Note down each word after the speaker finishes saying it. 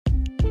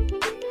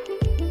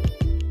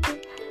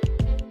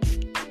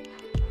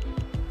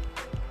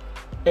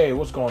Hey,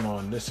 what's going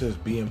on? This is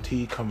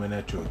BMT coming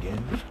at you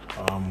again.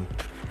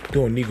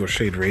 Doing Negro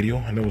Shade Radio.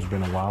 I know it's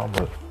been a while,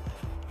 but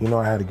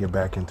I had to get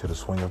back into the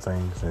swing of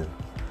things,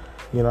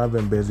 and I've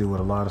been busy with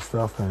a lot of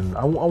stuff, and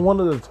I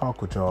wanted to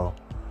talk with y'all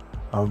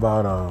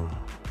about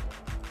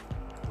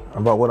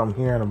what I'm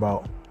hearing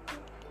about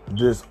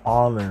this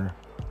honor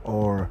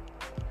or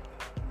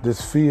this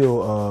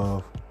feel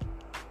of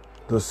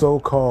the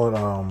so-called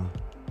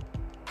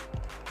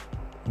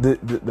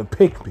the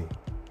pick me.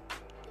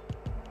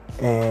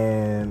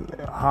 And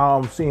how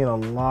I'm seeing a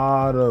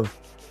lot of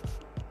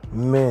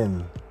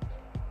men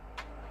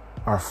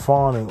are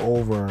fawning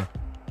over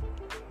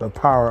the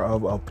power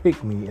of a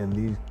pick me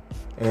in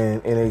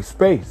a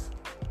space.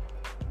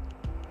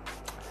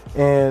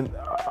 And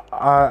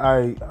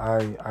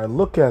I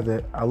look at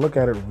it. I look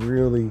at it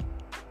really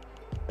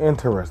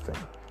interesting.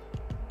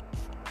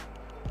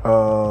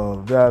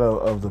 That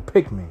of the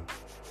pick me.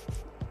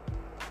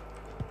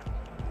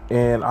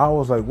 And I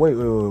was like, wait.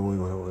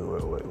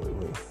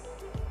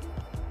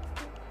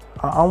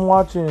 I'm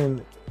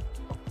watching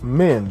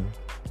men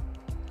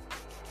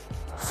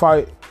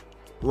fight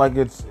like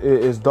it's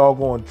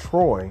doggone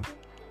Troy,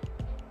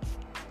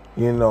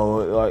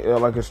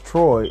 like it's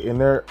Troy, and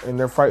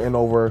they're fighting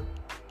over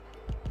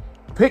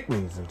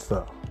pygmies and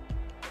stuff.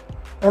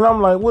 And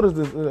I'm like, what is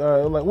this?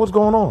 Like, what's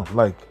going on?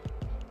 Like,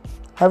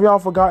 have y'all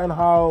forgotten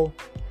how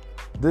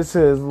this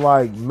has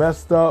like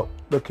messed up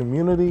the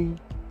community?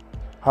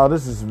 How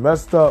this is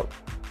messed up,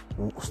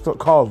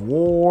 caused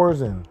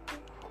wars and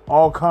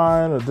all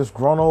kind of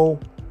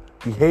disgruntled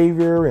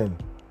behavior,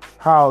 and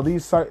how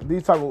these type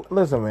of,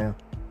 listen, man,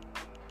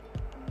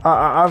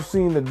 I've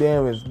seen the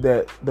damage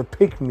that the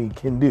pick me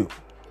can do.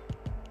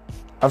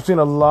 I've seen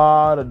a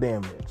lot of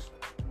damage,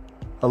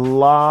 a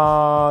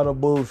lot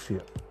of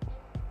bullshit.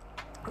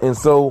 And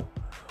so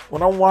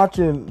when I'm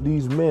watching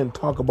these men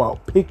talk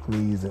about pick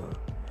me's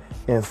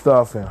and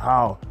stuff, and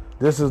how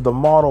this is the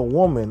model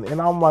woman, and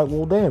I'm like,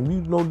 well, damn,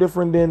 you no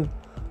different than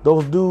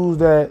those dudes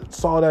that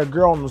saw that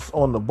girl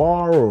on the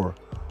bar or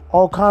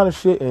all kind of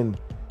shit, and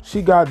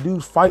she got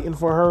dudes fighting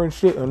for her and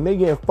shit, and they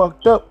getting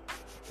fucked up,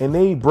 and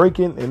they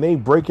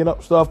breaking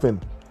up stuff,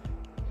 and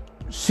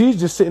she's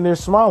just sitting there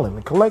smiling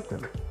and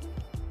collecting.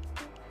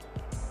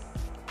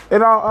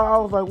 And I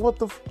was like, what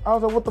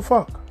the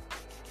fuck?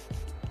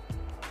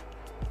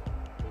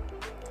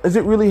 Is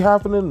it really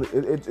happening?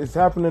 It's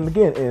happening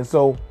again. And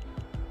so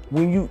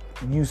when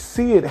you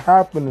see it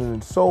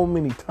happening so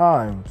many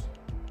times,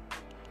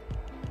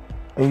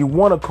 and you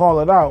want to call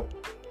it out,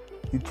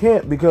 you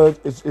can't, because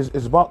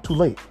it's about too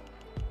late.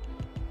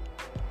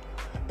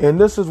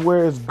 And this is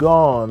where it's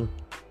gone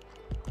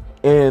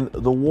in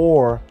the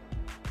war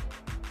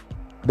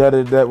that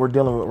we're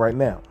dealing with right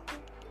now.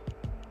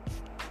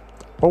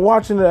 We're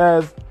watching it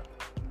as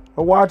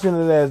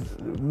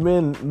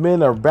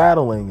men are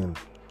battling and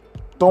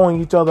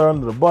throwing each other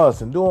under the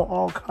bus and doing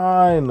all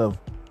kind of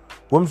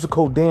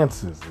whimsical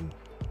dances,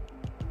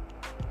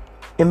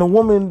 and the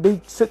woman,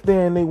 they sit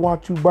there and they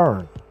watch you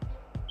burn.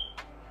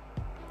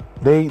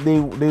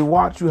 They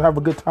watch you have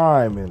a good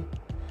time, and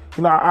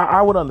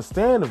I would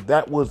understand if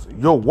that was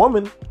your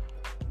woman.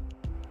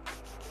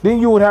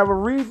 Then you would have a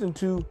reason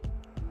to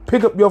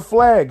pick up your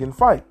flag and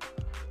fight.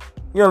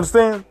 You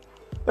understand?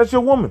 That's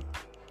your woman.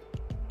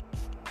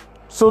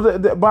 So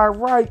that by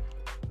right,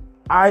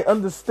 I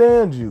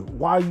understand you,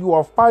 why you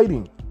are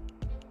fighting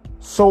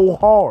so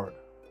hard.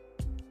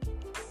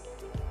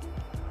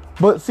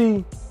 But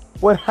see,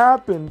 what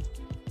happens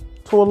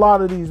to a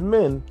lot of these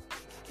men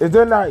is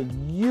they're not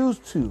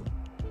used to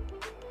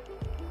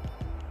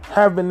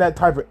having that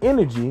type of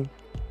energy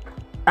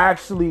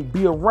actually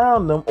be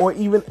around them or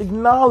even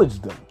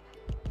acknowledge them.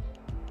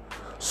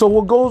 So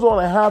what goes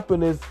on to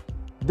happen is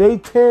they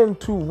tend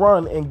to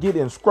run and get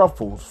in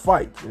scruffles,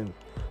 fights, and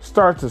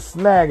start to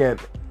snag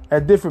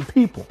at different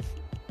people.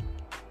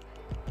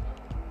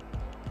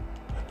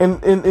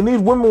 And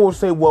these women will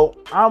say, well,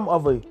 I'm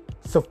of a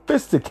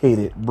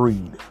sophisticated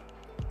breed.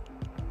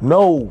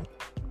 No,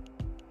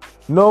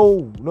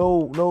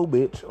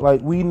 bitch.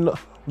 Like,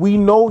 we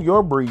know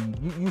your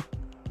breed.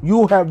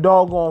 You have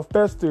doggone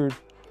festered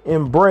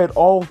and bred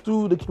all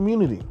through the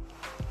community.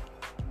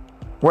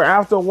 Where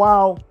after a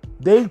while,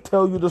 they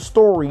tell you the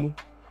story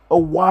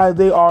of why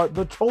they are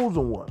the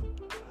chosen one.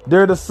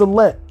 They're the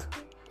select.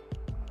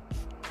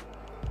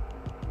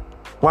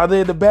 Why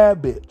they're the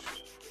bad bitch.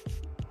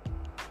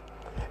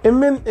 And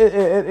men,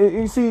 and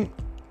you see,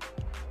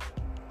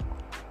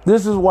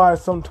 this is why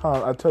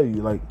sometimes I tell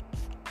you, like,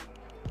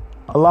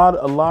 a lot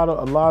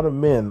of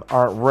men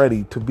aren't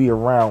ready to be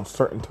around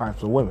certain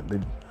types of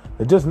women.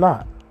 They're just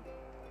not.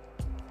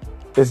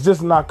 It's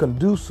just not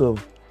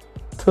conducive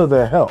to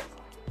their health.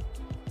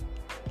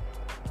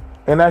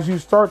 And as you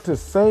start to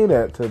say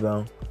that to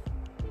them,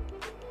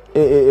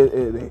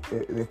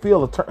 they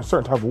feel a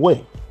certain type of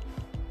way.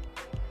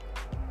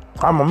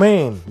 I'm a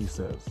man, he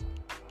says.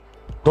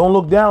 Don't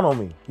look down on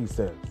me, he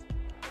says.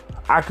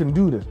 I can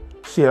do this.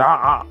 Shit,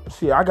 I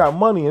got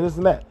money and this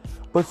and that.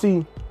 But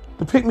see,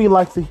 the pick me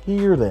likes to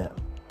hear that.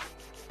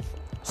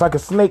 It's like a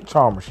snake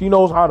charmer. She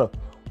knows how to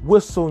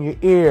whistle in your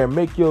ear and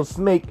make your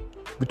snake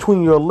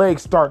between your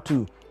legs start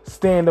to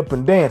stand up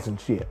and dance and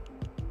shit.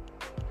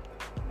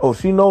 Oh,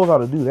 she knows how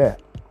to do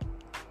that.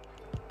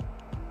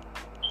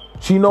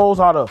 She knows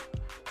how to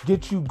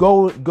get you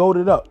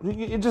goaded up.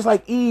 It's just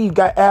like Eve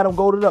got Adam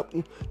goaded up.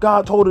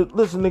 God told her,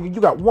 listen, nigga,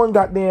 you got one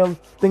goddamn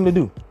thing to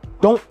do.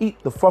 Don't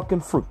eat the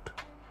fucking fruit.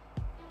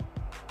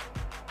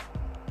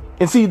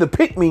 And see, the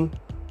pick-me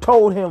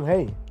told him,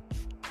 hey,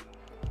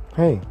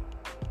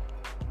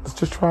 let's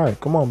just try it.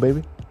 Come on,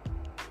 baby.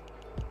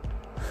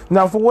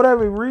 Now, for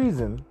whatever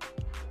reason,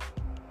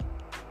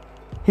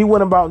 he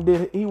went about and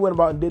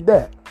did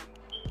that.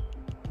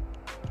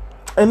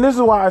 And this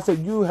is why I said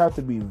you have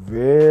to be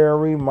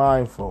very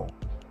mindful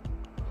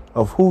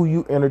of who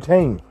you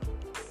entertain.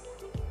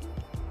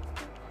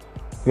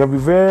 You gotta be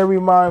very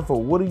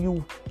mindful. What are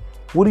you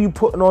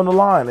putting on the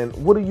line, and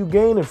what are you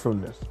gaining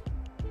from this?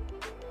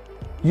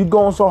 You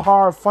going so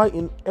hard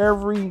fighting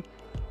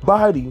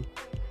everybody,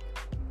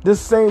 this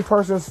same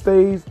person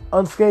stays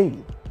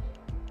unscathed.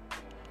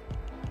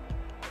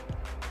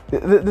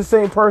 The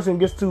same person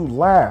gets to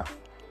laugh,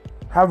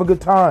 have a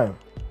good time,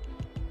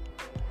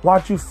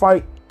 watch you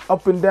fight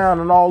up and down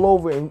and all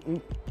over,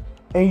 and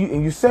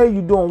you say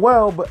you're doing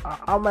well, but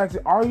I'm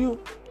asking, are you?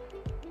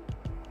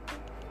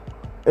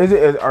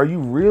 Are you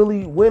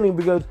really winning?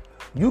 Because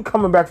you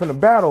coming back from the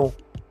battle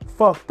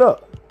fucked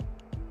up.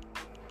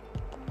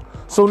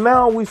 So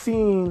now we're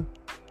seeing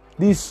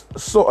these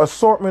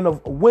assortment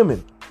of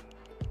women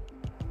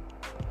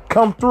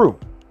come through,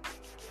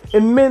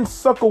 and men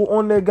suckle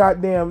on their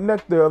goddamn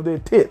nectar of their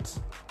tits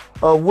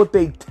of what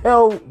they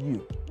tell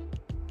you.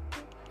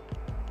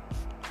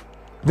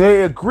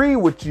 They agree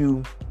with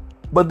you,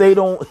 but they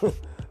don't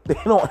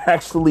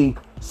actually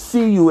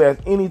see you as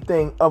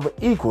anything of an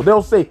equal.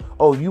 They'll say,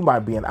 oh, you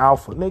might be an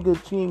alpha. Nigga,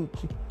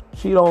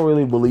 she don't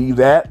really believe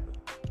that.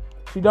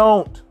 She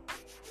don't.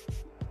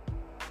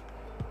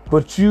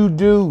 But you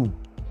do.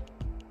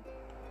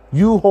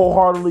 You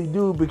wholeheartedly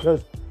do,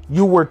 because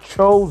you were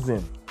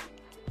chosen.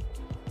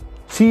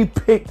 She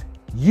picked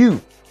you.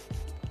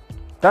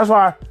 That's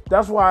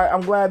why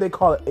I'm glad they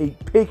call it a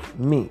pick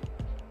me.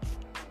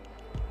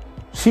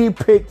 She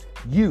picked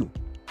you.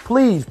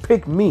 Please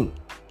pick me.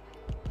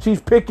 She's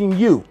picking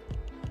you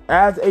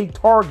as a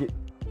target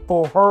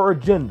for her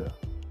agenda.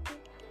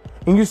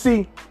 And you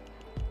see,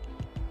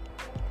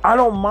 I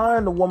don't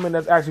mind a woman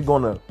that's actually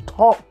going to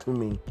talk to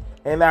me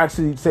and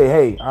actually say,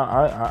 hey,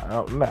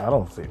 I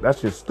don't say that's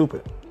just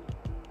stupid.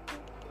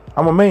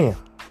 I'm a man.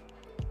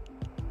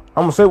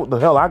 I'm gonna say what the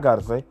hell I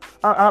gotta say.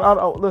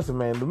 Listen,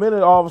 man. The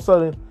minute all of a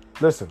sudden,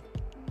 listen,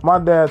 my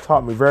dad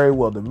taught me very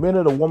well. The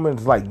minute a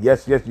woman's like,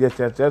 yes,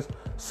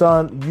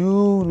 son,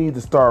 you need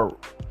to start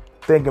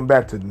thinking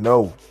back to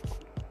no.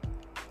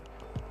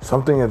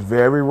 Something is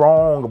very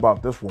wrong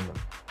about this woman.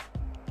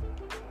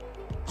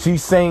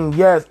 She's saying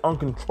yes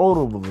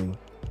uncontrollably,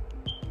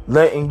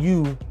 letting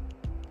you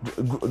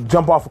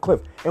jump off a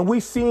cliff. And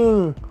we've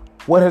seen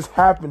what has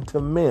happened to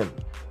men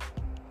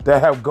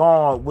that have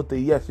gone with the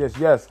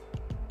yes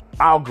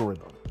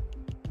algorithm.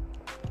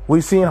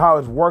 We've seen how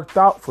it's worked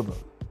out for them.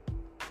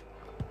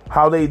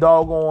 How they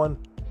doggone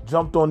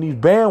jumped on these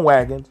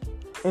bandwagons,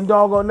 and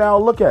doggone now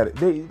look at it.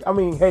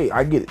 Hey,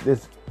 I get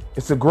it.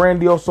 It's a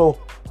grandiose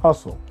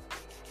hustle.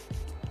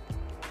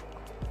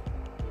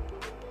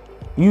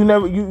 You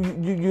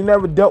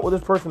never dealt with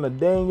this person a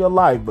day in your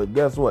life, but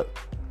guess what?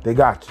 They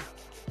got you.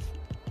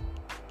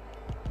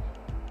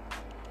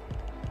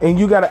 And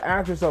you gotta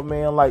ask yourself,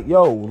 man, like,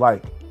 yo,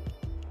 like,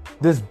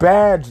 this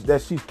badge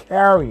that she's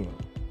carrying.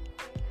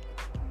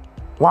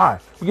 Why?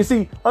 You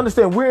see,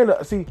 understand,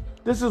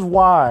 this is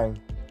why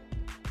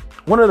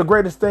one of the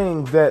greatest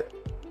things that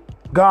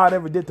God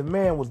ever did to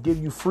man was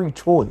give you free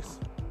choice.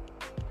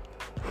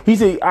 He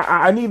said,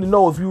 I need to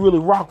know if you really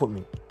rock with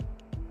me.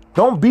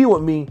 Don't be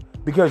with me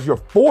because you're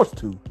forced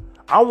to.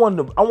 I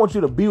want you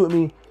to be with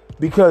me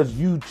because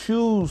you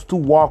choose to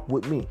walk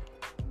with me.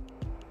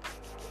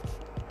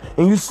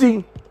 And you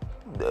see,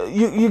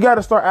 you got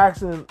to start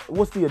asking,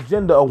 what's the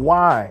agenda of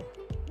why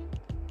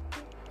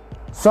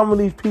some of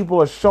these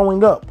people are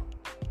showing up,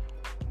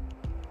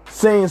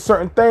 saying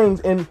certain things,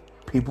 and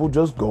people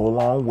just go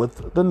along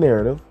with the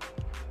narrative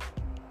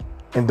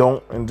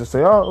and just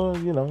say, oh,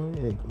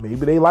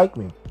 maybe they like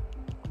me.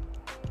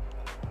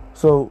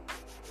 So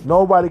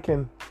nobody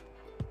can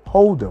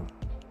hold them.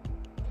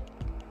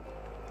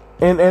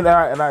 And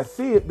I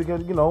see it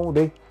because,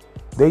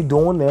 they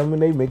doing them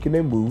and they making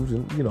their moves,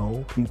 and,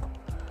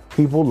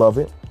 people love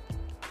it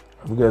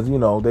because,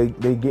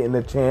 they getting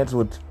a chance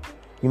with,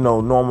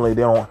 normally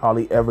they don't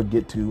hardly ever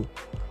get to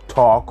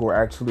talk or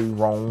actually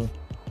roam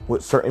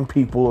with certain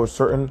people or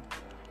certain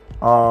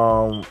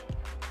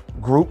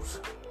groups.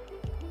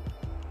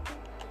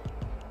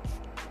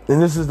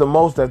 And this is the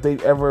most that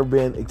they've ever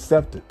been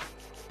accepted.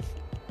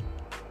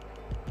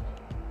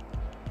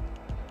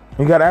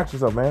 You got to ask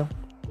yourself, man,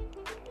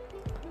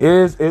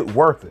 is it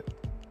worth it?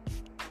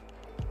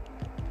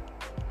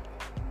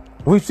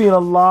 We've seen a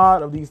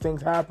lot of these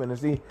things happen, and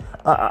see, you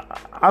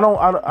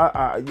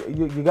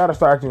got to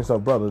start asking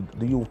yourself, brother,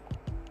 do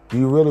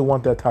you really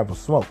want that type of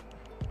smoke?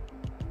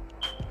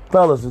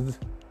 Fellas, is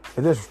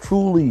this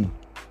truly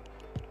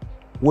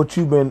what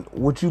you've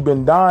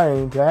been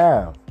dying to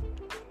have?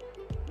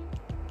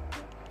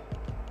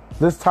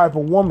 This type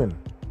of woman.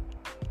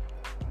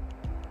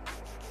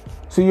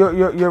 See,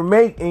 your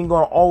mate ain't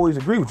gonna always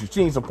agree with you.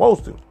 She ain't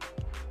supposed to.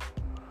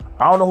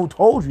 I don't know who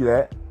told you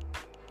that.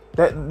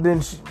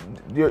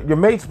 Your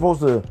mate's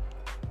supposed to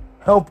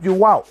help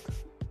you out.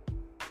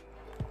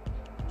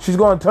 She's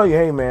gonna tell you,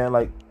 hey man,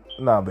 like,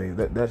 nah, babe,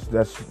 that's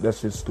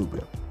just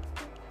stupid.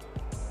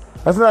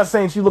 That's not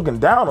saying she's looking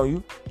down on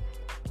you,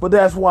 but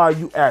that's why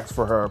you ask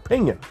for her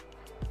opinion.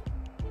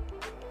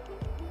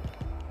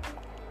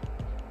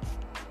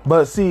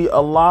 But see, a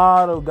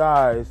lot of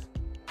guys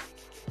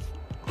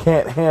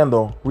can't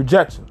handle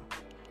rejection.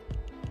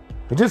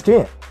 They just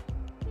can't.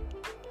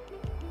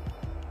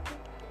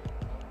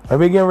 They've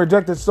been getting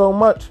rejected so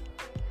much.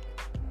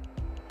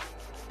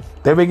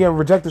 They've been getting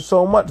rejected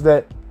so much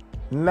that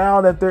now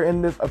that they're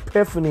in this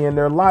epiphany in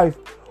their life,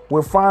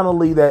 where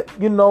finally that,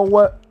 you know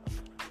what?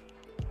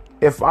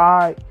 If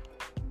I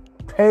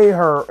pay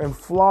her and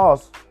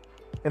floss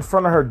in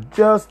front of her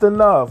just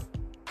enough,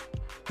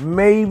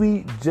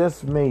 maybe,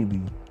 just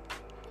maybe,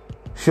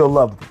 she'll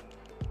love me.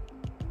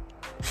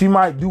 She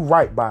might do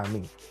right by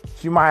me.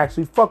 She might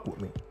actually fuck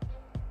with me.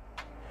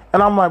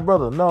 And I'm like,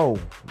 brother, no.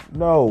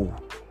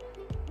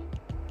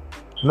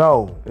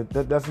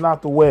 That's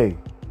not the way.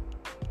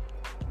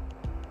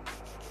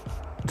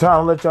 I'm trying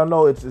to let y'all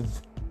know it's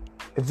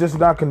just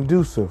not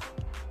conducive.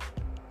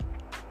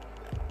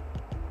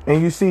 And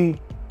you see,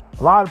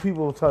 a lot of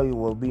people will tell you,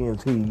 well,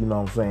 BNT, you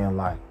know what I'm saying?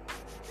 Like,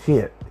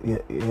 shit,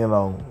 you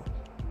know,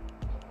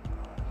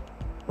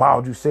 why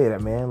would you say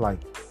that, man? Like,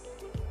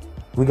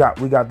 we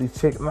got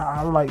these chicks.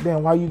 I'm like,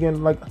 damn, why you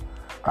getting, like,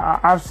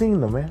 I've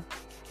seen them, man.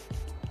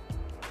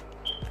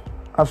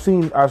 I've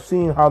seen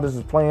how this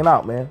is playing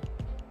out, man.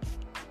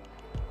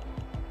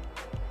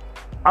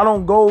 I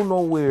don't go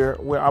nowhere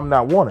where I'm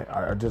not wanted.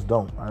 I just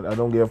don't. I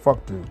don't give a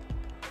fuck to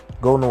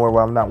go nowhere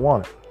where I'm not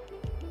wanted.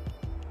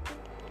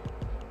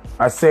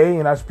 I say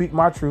and I speak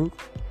my truth,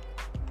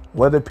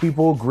 whether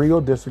people agree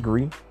or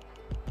disagree,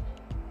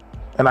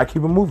 and I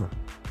keep it moving.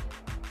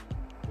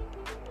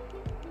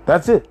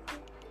 That's it.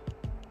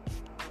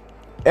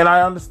 And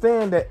I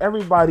understand that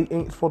everybody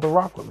ain't supposed to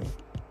rock with me.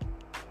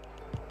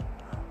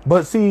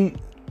 But see,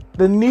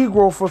 the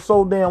Negro for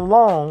so damn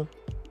long,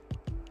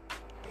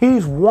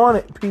 he's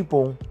wanted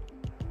people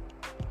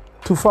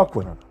to fuck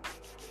with him.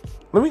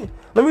 Let me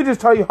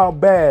just tell you how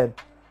bad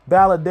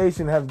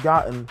validation has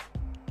gotten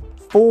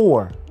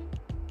for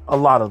a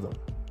lot of them.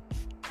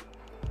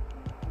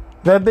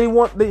 That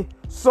they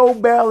so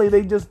badly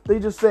they just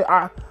say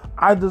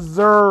I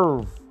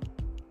deserve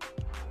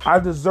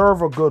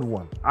a good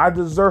one. I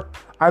deserve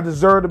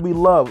to be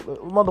loved.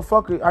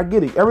 Motherfucker, I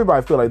get it.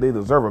 Everybody feel like they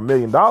deserve $1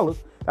 million.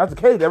 That's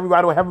the case.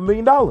 Everybody will have $1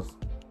 million.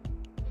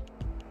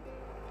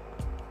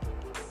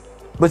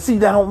 But see,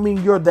 that don't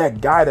mean you're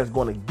that guy that's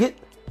going to get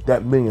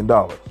that $1 million.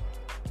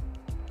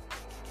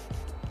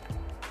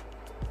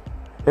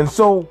 And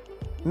so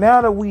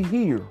now that we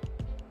here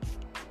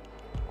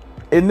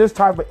in this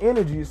type of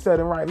energy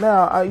setting right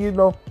now,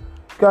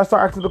 gotta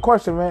start asking the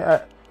question,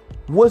 man,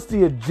 what's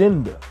the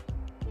agenda?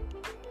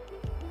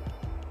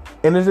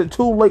 And is it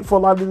too late for a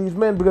lot of these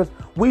men? Because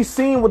we've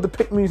seen what the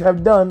pick-me's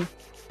have done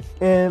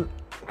in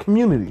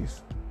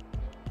communities.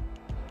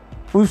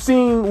 We've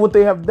seen what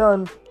they have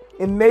done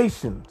in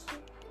nations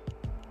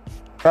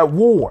at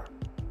war.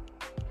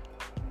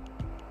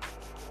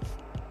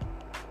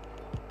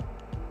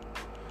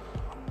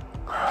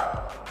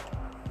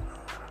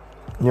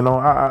 You know,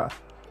 I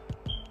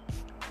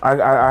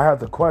have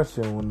to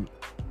question when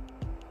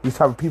these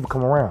type of people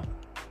come around.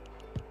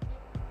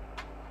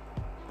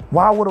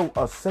 Why would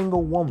a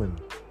single woman,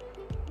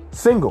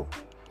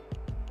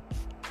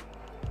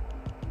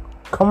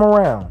 come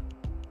around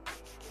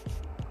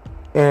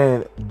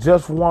and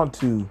just want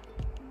to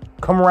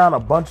come around a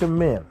bunch of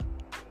men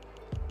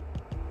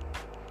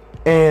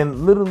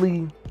and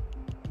literally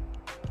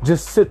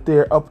just sit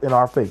there up in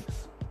our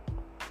face?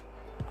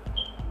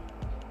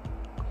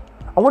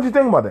 I want you to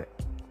think about that.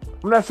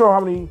 I'm not sure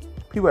how many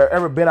people have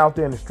ever been out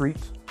there in the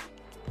streets.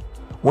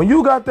 When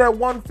you got that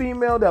one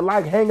female that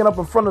like hanging up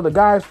in front of the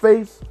guy's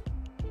face,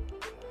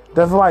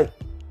 that's like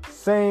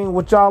saying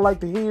what y'all like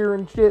to hear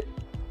and shit.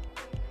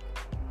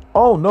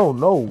 Oh no.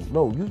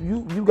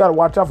 You gotta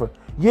watch out for.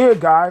 Yeah,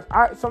 guys.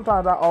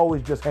 Sometimes I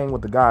always just hang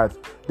with the guys.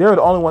 They're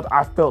the only ones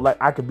I felt like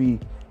I could be.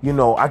 You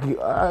know,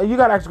 you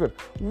gotta ask yourself,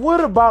 what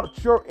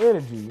about your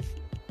energy?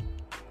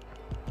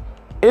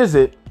 Is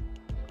it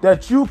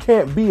that you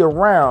can't be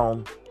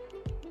around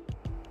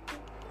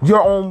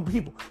your own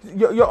people,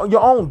 your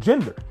own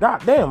gender?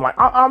 God damn, like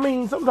I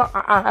mean, sometimes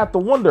I have to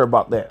wonder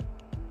about that.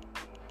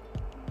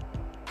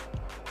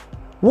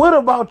 What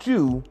about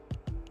you?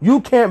 You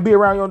can't be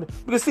around your own,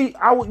 because see,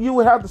 you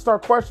would have to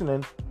start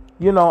questioning.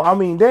 You know, I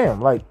mean,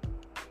 damn, like,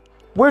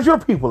 where's your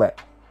people at?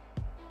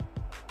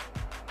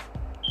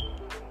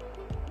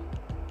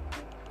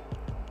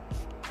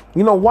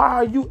 You know, why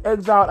are you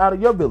exiled out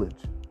of your village?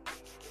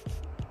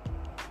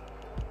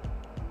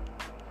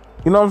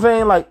 You know what I'm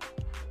saying? Like,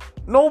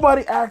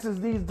 Nobody asks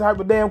these type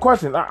of damn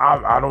questions.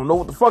 I don't know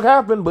what the fuck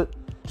happened, but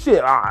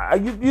shit,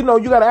 you know,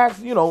 you gotta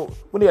ask, you know,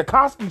 when the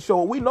Akatsuki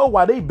show, we know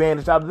why they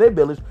banished out of their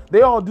village.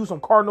 They all do some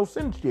cardinal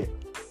sin shit.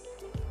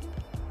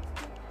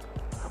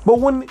 But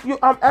when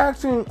I'm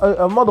asking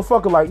a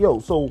motherfucker like, yo,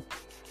 so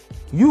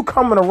you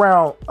coming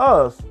around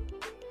us,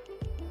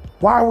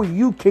 why were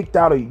you kicked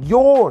out of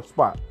your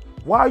spot?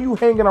 Why are you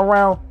hanging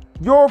around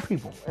your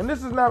people? And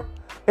this is not,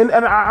 and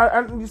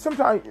I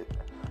sometimes,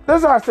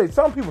 that's why I say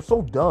some people are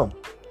so dumb.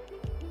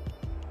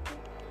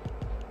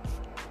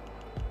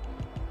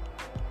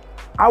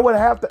 I would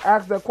have to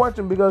ask that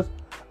question because,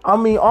 I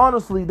mean,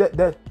 honestly,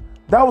 that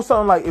was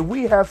something like if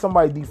we had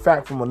somebody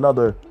defact from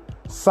another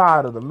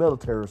side of the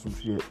military or some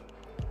shit.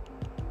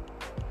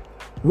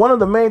 One of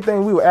the main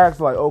things we would ask,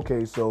 like,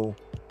 okay, so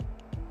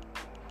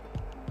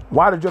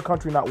why did your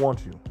country not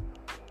want you?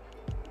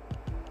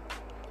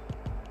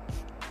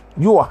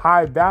 You're a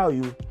high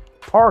value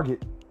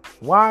target.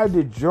 Why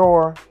did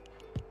your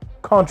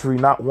country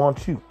not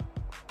want you?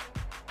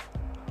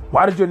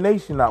 Why did your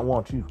nation not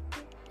want you?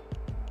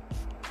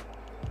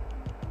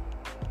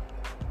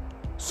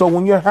 So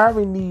when you're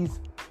having these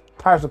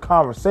types of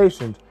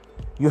conversations,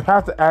 you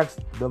have to ask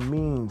the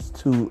means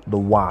to the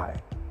why.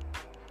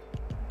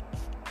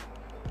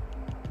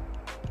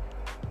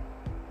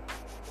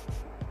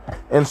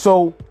 And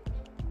so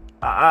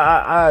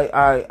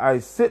I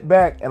sit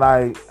back and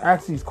I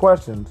ask these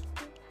questions,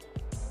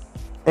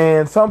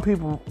 and some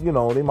people, you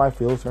know, they might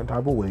feel a certain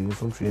type of way or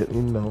some shit,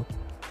 you know,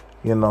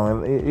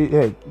 and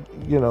hey,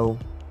 you know,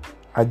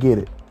 I get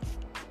it.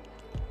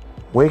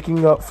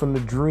 Waking up from the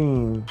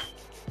dream,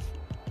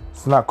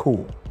 it's not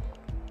cool.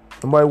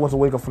 Nobody wants to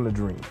wake up from the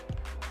dream.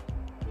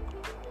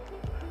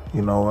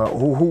 You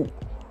know,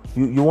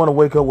 you want to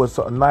wake up with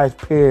a nice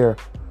pair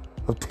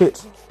of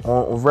tits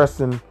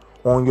resting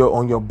on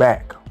your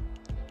back.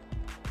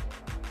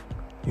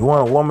 You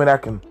want a woman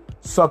that can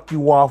suck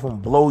you off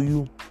and blow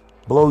you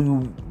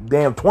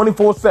damn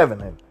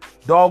 24/7 and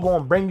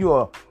doggone bring you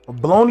a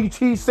bologna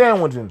cheese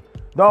sandwich and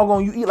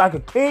doggone you eat like a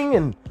king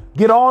and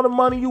get all the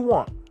money you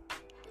want.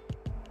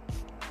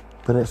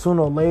 But then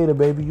sooner or later,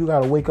 baby, you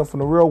gotta wake up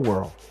from the real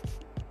world.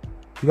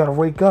 You gotta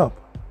wake up.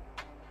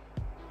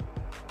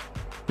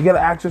 You gotta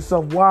ask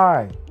yourself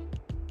why.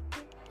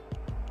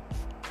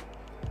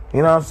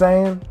 You know what I'm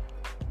saying?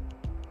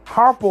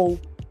 Harpo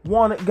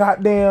wanted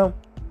goddamn,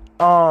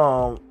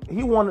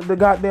 he wanted the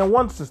goddamn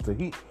one sister.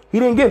 He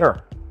didn't get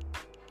her.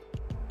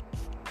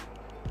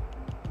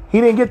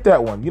 He didn't get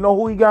that one. You know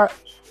who he got?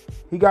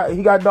 He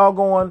got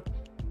doggone,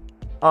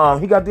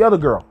 he got the other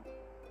girl.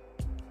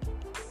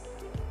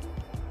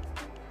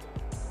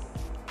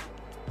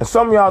 And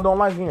some of y'all don't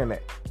like hearing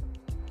that.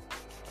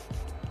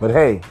 But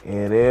hey,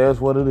 it is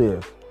what it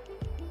is.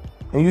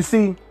 And you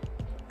see,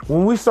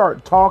 when we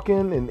start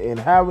talking and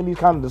having these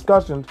kind of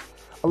discussions,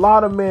 a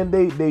lot of men,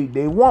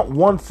 they want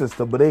one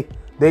sister, but they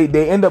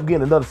end up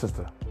getting another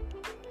sister.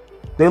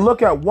 They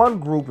look at one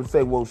group and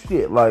say, well,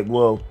 shit, like,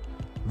 well,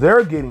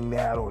 they're getting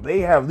that, or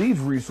they have these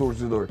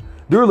resources, or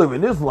they're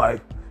living this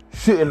life.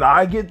 Shouldn't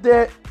I get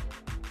that?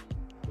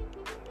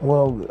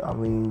 Well, I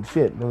mean,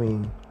 shit,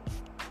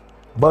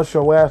 bust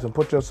your ass and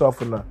put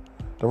yourself in the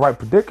right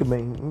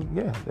predicament.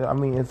 Yeah, I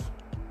mean, it's,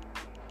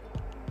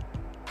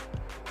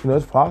 you know,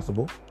 it's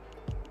possible.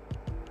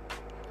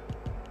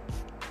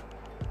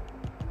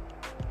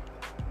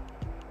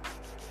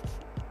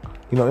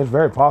 You know, it's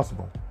very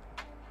possible.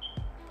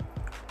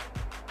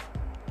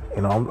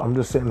 You know, I'm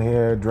just sitting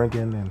here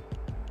drinking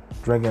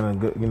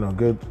a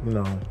good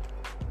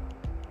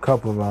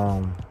cup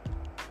of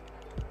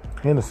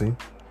Hennessy.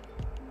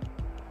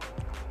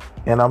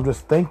 And I'm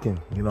just thinking,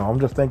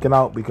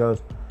 out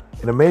because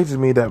it amazes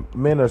me that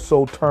men are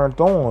so turned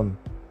on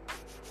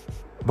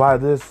by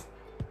this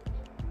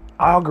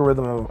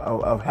algorithm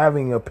of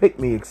having a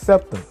pick-me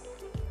accept them.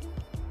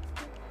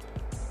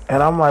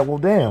 And I'm like, well,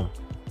 damn,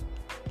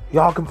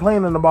 y'all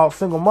complaining about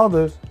single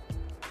mothers,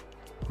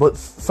 but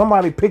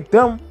somebody picked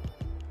them.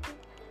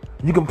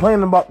 You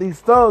complaining about these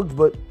thugs,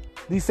 but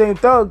these same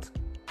thugs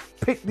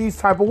pick these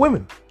type of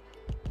women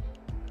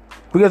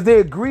because they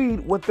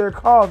agreed with their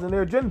cause and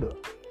their agenda.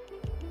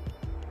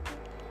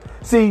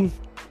 See,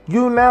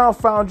 you now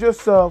found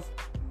yourself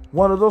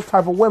one of those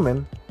type of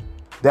women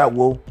that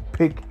will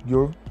pick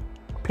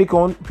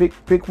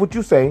what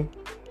you say,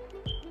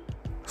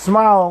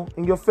 smile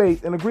in your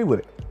face, and agree with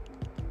it.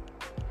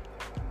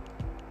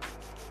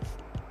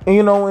 And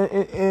you know,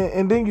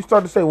 and then you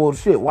start to say, well,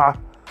 shit, why?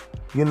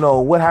 You know,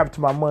 what happened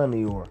to my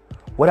money, or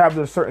what happened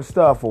to certain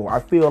stuff, or I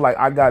feel like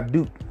I got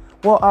duped.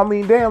 Well, I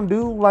mean, damn,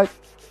 dude, like,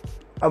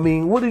 I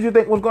mean, what did you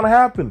think was going to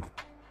happen?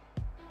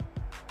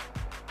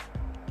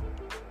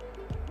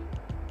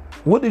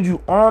 What did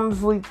you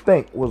honestly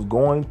think was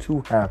going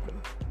to happen?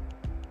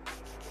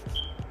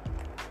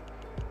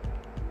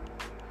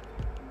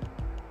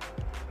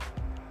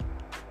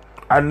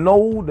 I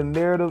know the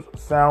narratives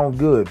sound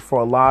good for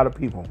a lot of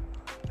people.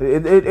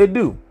 It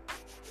do.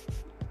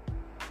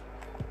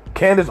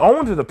 Candace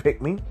Owens is a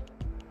pick-me.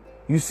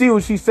 You see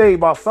what she say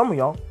about some of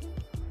y'all.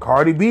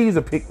 Cardi B is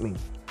a pick-me.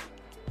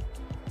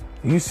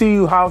 You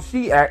see how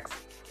she acts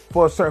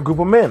for a certain group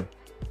of men.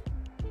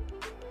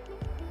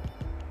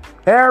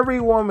 Every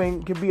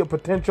woman can be a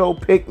potential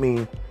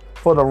pick-me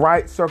for the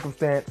right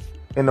circumstance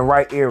in the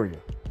right area.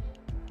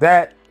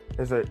 That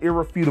is an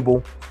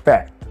irrefutable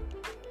fact.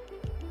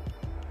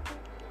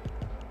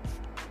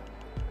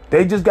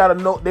 They just gotta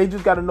know. They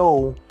just gotta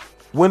know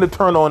when to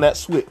turn on that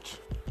switch.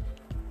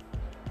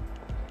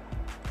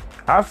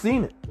 I've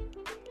seen it.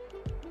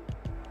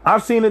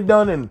 I've seen it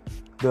done in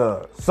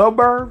the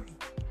suburbs,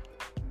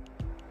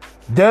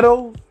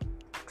 ghettos,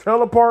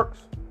 trailer parks,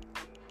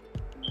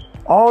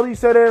 all these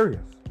set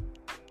areas.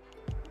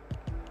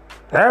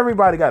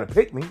 Everybody got to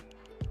pick me.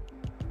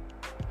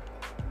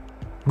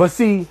 But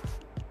see,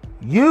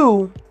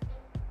 you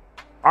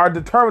are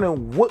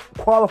determining what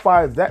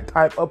qualifies that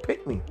type of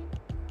pick me.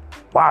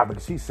 Why?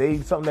 Because she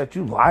said something that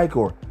you like,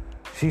 or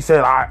she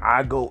said,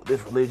 I go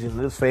this religion,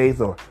 this faith,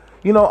 or,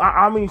 you know,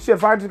 I mean, shit,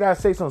 if I just got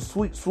to say some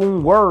sweet,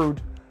 swoon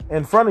word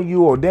in front of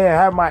you, or then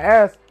have my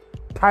ass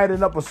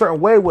tightened up a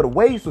certain way with a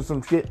waist or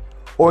some shit,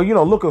 or, you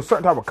know, look a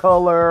certain type of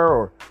color,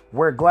 or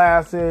wear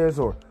glasses,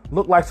 or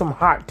look like some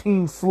hot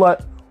teen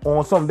slut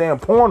on some damn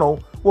porno.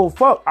 Well,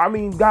 fuck, I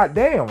mean,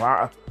 goddamn,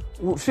 I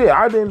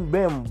done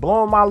been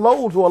blowing my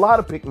load to a lot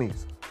of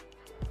pick-me's.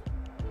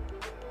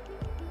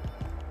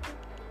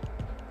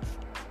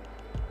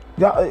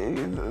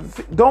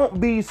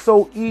 Don't be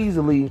so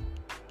easily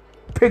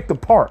picked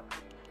apart.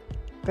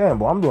 Damn,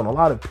 boy, I'm doing a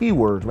lot of P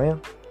words, man.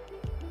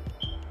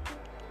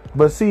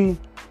 But see,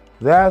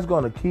 that's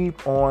going to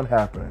keep on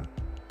happening.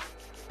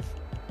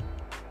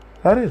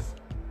 That is.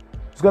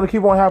 It's going to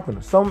keep on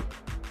happening. Some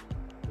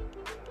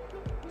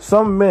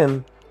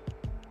men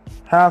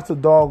have to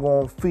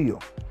doggone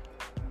feel.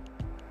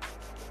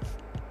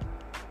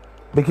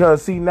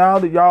 Because see, now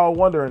that y'all are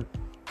wondering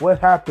what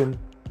happened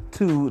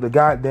to the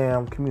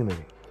goddamn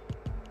community.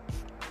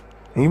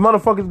 And you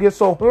motherfuckers get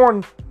so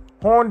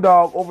horn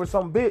dog over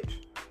some bitch.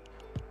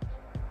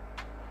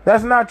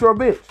 That's not your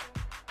bitch.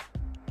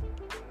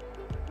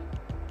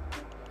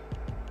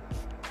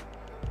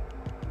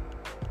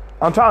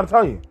 I'm trying to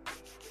tell you.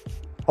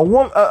 A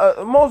woman,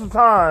 most of the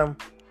time,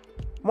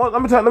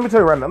 let me tell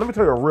you right now. Let me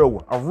tell you a real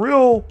one.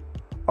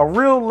 A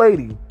real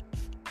lady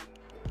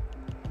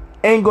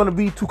ain't gonna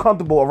be too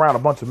comfortable around a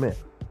bunch of men.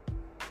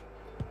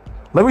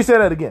 Let me say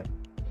that again.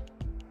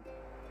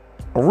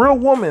 A real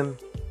woman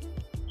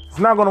is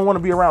not gonna want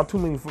to be around too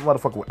many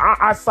motherfuckers.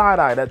 I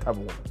side-eye that type of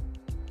woman.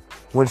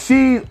 When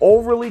she's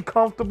overly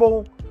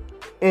comfortable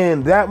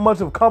in that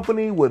much of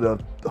company with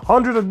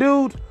hundreds of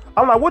dudes,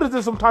 I'm like, what is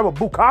this, some type of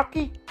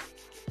bukkake?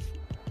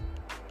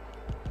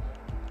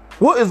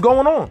 What is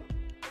going on?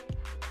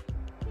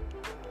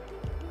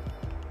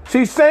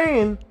 She's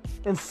saying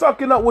and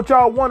sucking up what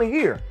y'all want to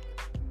hear.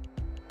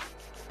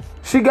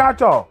 She got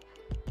y'all.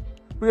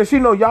 Because she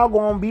know y'all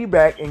gonna be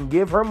back and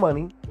give her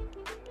money.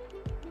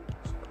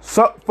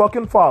 Suck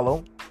fucking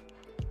follow.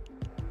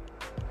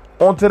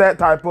 Onto that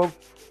type of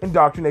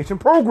indoctrination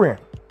program.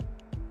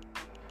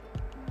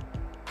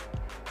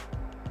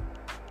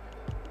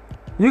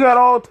 You got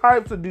all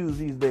types of dudes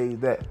these days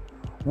that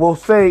will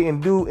say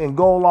and do and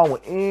go along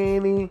with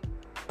any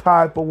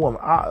type of woman.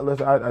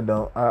 I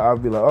don't. I'll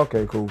be like,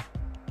 okay, cool.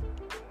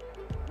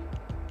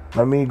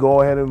 Let me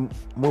go ahead and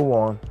move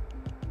on.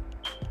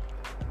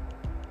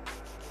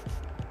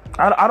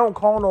 I don't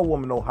call no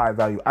woman no high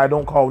value. I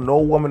don't call no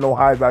woman no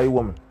high value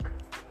woman.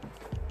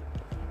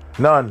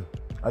 None.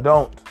 I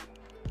don't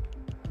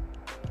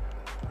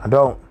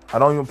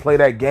even play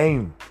that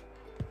game.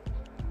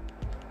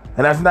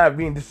 And that's not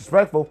being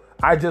disrespectful.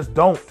 I just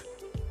don't.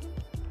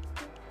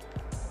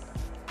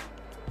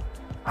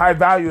 High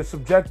value is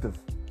subjective.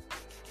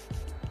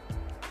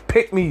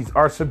 Pick-me's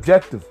are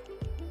subjective.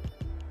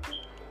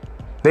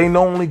 They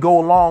normally go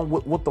along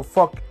with what the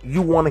fuck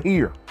you want to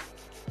hear.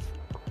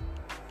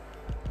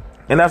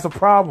 And that's a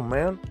problem,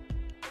 man.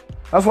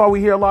 That's why we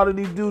hear a lot of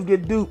these dudes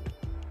get duped.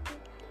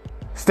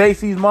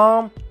 Stacy's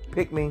mom,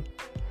 pick me.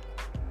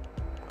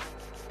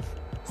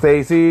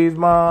 Stacy's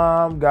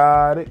mom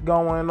got it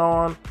going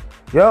on.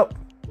 Yup.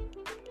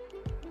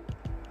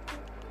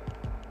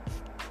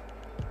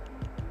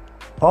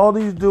 All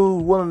these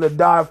dudes willing to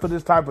die for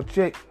this type of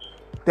chick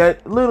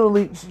that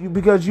literally,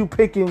 because you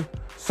picking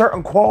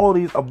certain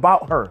qualities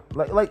about her.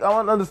 Like I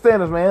don't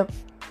understand this, man.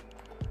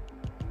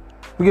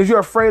 Because you're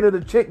afraid of the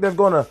chick that's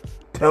gonna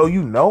tell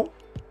you no.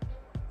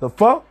 The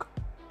fuck?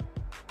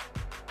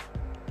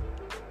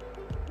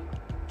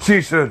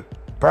 She said,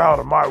 proud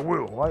of my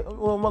will. Like,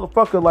 well,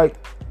 motherfucker, like,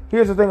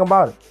 here's the thing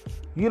about it.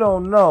 You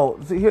don't know.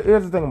 See,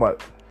 here's the thing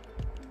about it.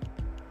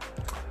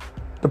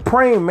 The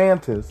praying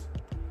mantis,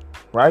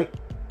 right?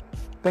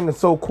 Thing is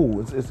so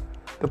cool. It's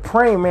the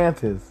praying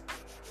mantis,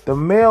 the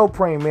male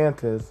praying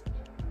mantis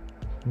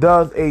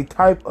does a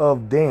type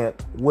of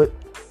dance with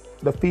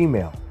the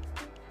female.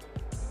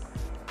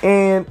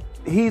 And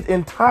he's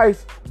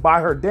enticed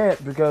by her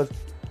dance because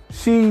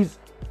she's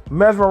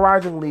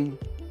mesmerizingly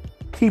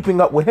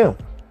keeping up with him.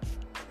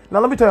 Now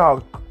let me tell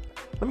you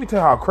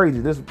how crazy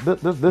this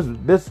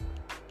bitch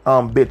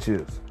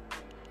is.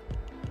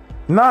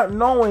 Not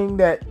knowing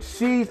that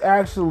she's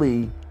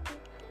actually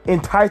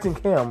enticing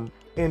him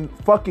and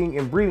fucking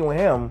and breeding with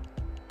him.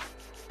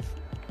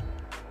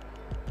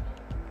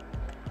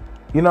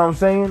 You know what I'm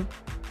saying?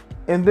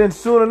 And then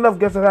soon enough,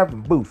 guess what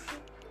happened? Boost.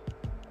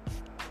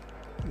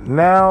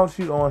 Now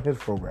she's on his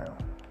program.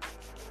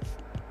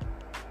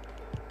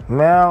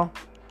 Now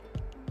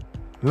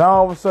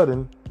all of a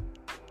sudden,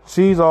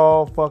 she's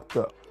all fucked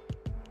up.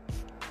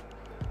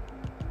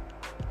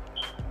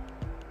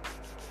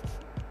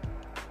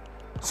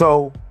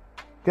 So,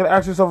 you gotta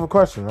ask yourself a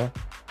question, man.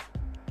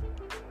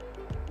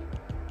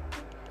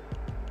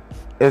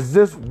 Is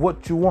this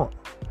what you want?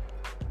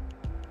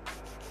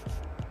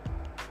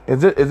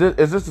 Is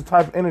this the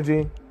type of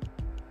energy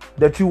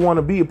that you want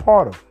to be a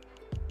part of?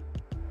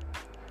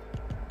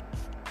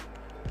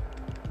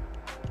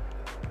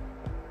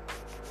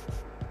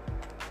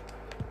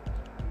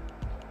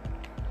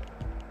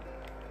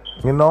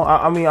 You know,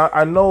 I mean,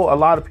 I know a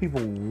lot of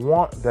people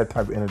want that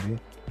type of energy.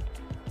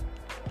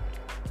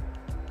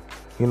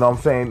 You know what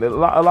I'm saying? A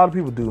lot of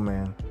people do,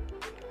 man.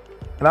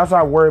 And that's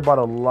why I worry about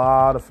a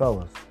lot of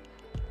fellas.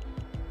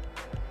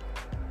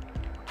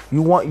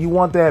 You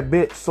want that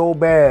bitch so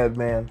bad,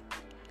 man.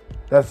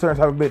 That certain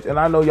type of bitch. And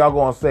I know y'all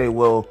gonna say,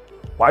 well,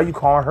 why are you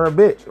calling her a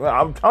bitch? Well,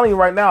 I'm telling you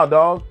right now,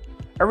 dog.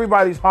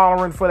 Everybody's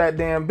hollering for that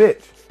damn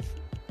bitch.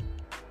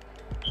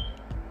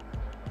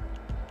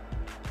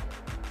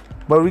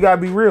 But we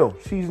gotta be real.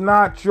 She's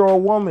not your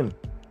woman.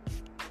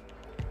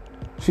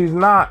 She's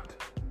not.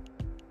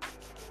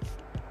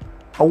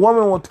 A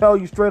woman will tell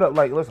you straight up,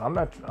 like, listen, I'm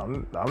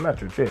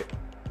not your chick.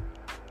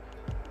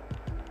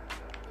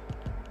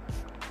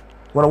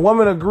 When a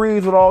woman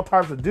agrees with all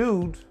types of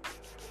dudes,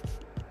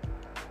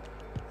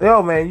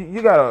 yo, man,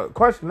 you gotta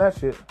question that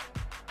shit.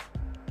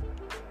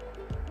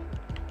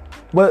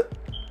 But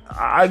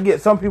I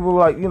get some people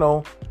like, you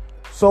know,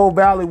 so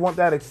badly want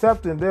that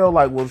acceptance. They're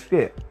like, well,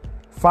 shit,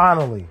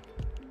 finally,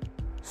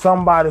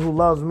 somebody who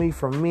loves me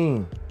for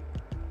me.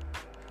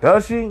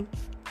 Does she?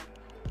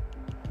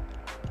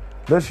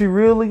 Does she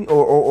really?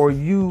 Or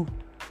you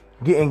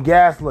getting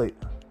gaslit?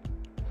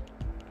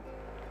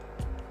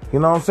 You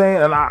know what I'm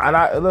saying? And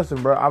I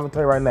listen, bro, I'm gonna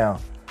tell you right now.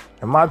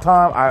 In my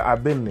time,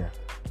 I've been there.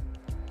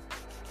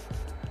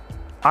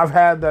 I've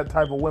had that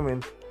type of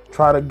women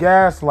try to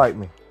gaslight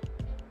me.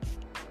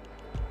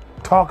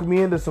 Talk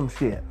me into some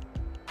shit.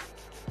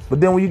 But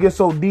then when you get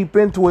so deep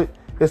into it,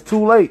 it's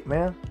too late,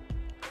 man.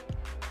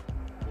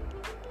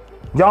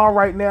 Y'all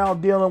right now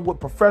dealing with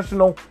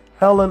professional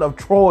Helen of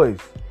Troy's.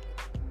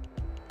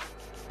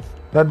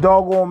 That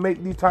dog gonna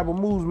make these type of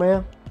moves,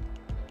 man.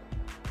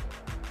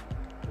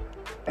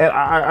 And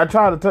I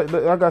try to tell,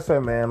 like I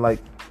said, man, like,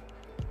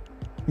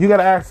 you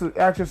gotta ask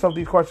yourself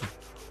these questions.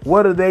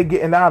 What are they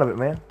getting out of it,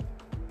 man?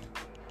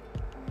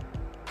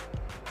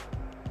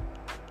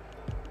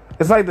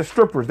 It's like the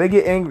strippers. They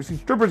get angry. See,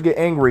 strippers get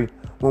angry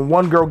when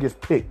one girl gets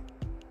picked.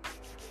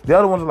 The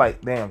other ones are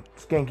like, damn,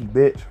 skanky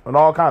bitch, and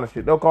all kind of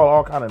shit. They'll call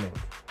all kind of names.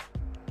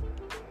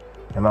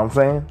 You know what I'm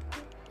saying?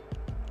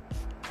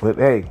 But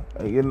hey,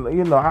 you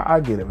know, I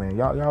get it, man.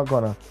 You're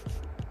gonna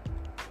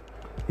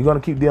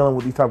keep dealing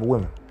with these type of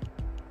women.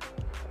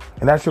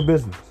 And that's your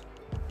business.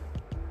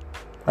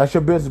 That's your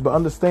business. But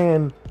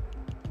understand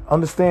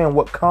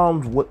what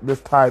comes with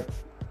this type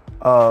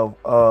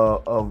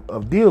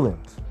of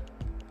dealings.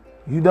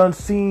 You done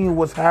seen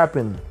what's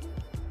happened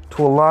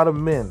to a lot of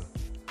men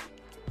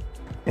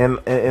in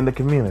the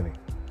community.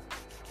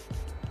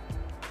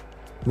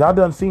 Y'all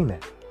done seen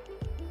that.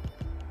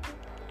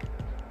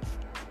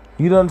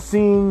 You done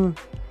seen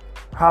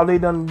how they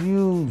done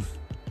use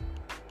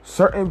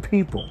certain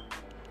people.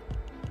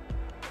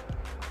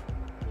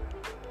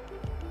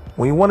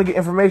 When you want to get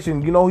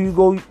information, you know who you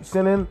go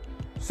send in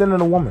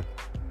a woman.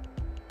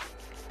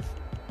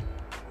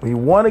 When you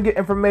want to get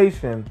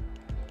information,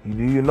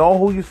 you know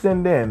who you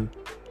send in?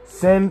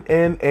 Send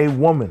in a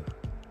woman.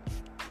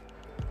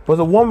 Because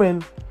a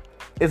woman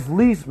is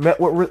least met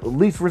with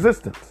least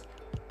resistance.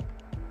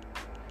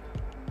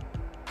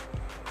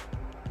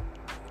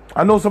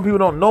 I know some people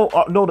don't know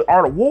the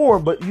art of war,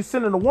 but you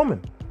send in a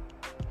woman.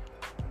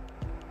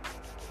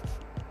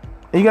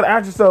 And you got to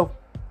ask yourself,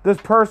 this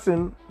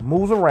person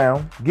moves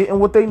around, getting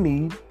what they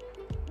need,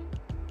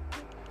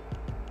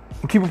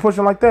 and keep it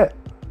pushing like that.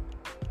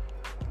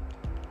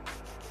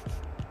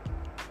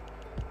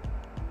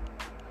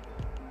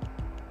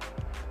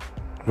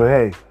 But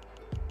hey,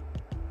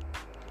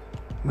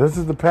 this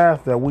is the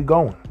path that we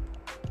going.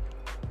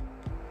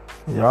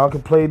 Y'all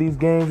can play these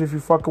games if you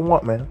fucking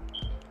want, man.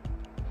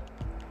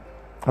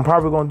 I'm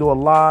probably going to do a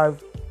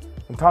live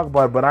and talk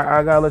about it, but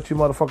I got to let you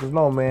motherfuckers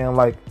know, man,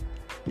 like,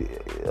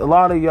 a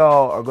lot of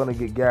y'all are going to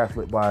get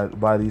gaslit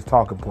by these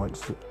talking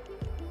points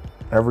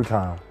every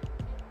time.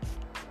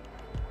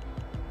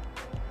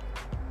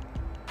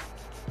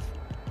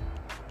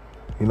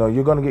 You know,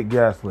 you're going to get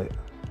gaslit.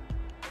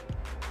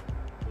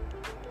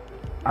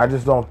 I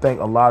just don't think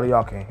a lot of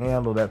y'all can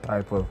handle that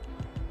type of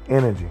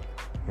energy.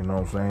 You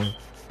know what I'm saying?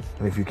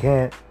 And if you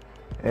can't,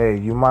 hey,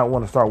 you might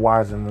want to start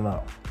wisening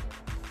up.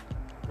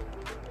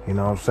 You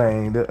know what I'm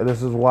saying?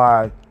 This is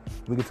why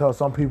we can tell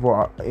some people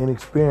are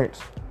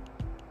inexperienced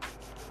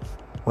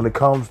when it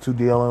comes to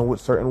dealing with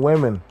certain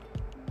women.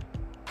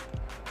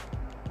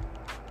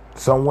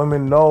 Some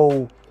women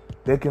know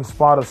they can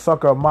spot a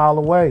sucker a mile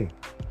away.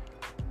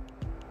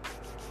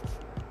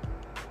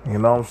 You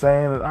know what I'm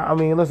saying? I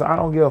mean, listen, I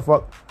don't give a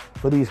fuck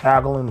for these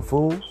haggling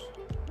fools.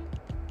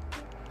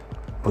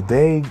 But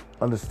they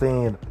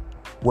understand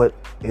what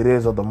it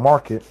is of the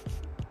market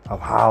of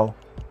how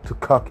to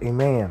cuck a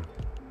man.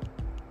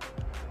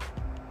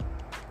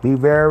 Be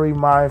very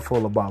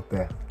mindful about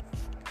that.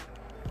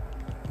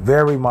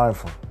 Very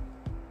mindful.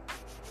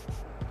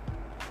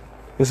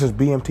 This is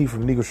BMT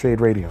from Negro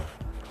Shade Radio.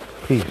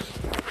 Peace.